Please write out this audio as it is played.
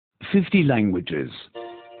50 languages.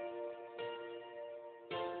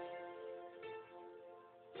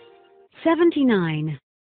 79.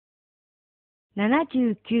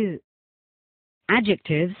 79.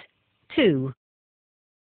 Adjectives 2.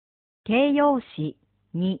 形容詞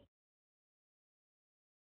2。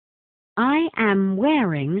I am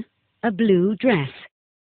wearing a blue dress.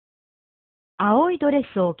 青いドレ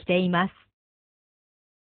スを着ています。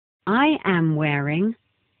I am wearing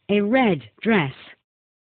a red dress.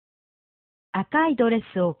 赤いドレ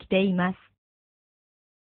スを着ています。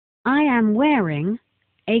I am wearing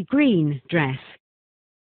a green dress.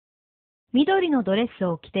 緑のドレス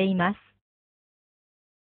を着ています。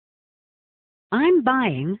I'm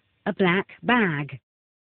buying a black bag.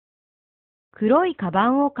 黒いカバ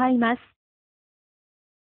ンを買います。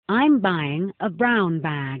I'm buying a brown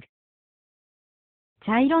bag.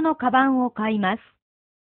 茶色のカバンを買います。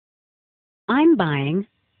I'm buying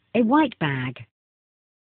a white bag.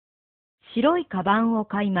 白いカバンを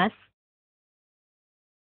買います。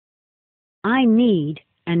I need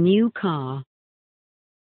a new car.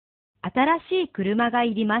 新しい車が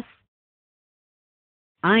いります。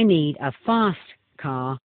I need a fast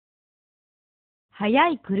car. 速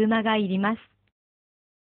い車がいります。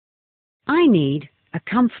I need a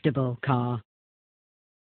comfortable car.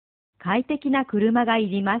 快適な車がい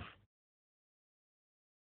ります。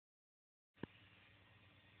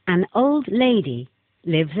An old lady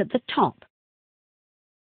lives at the top.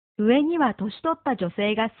 上には年取った女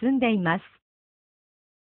性が住んでいます。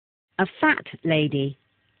A fat lady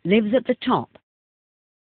lives at the top.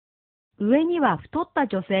 上には太った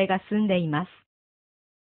女性が住んでいます。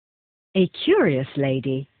A curious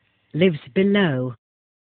lady lives below.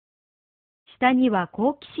 下には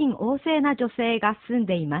好奇心旺盛な女性が住ん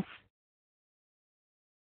でいます。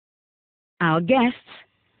Our guests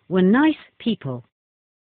were nice people.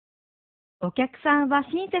 お客さんは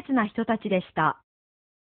親切な人たちでした。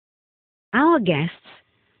Our guests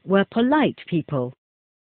were polite people.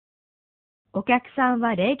 お客さん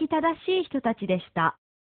は礼儀正しい人たちでした。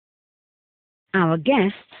Our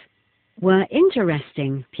guests were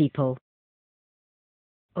interesting people.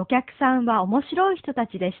 お客さんは面白い人た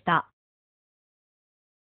ちでした。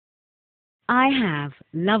I have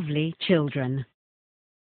lovely children.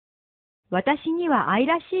 私には愛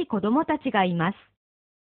らしい子供たちがいます。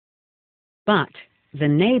But the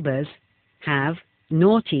neighbors have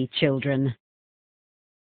naughty children.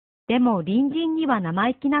 でも隣人には生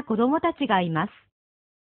意気な子供たちがいます。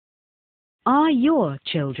Are your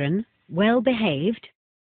children well behaved?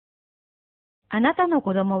 あなたの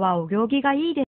子供はお行儀がいいです。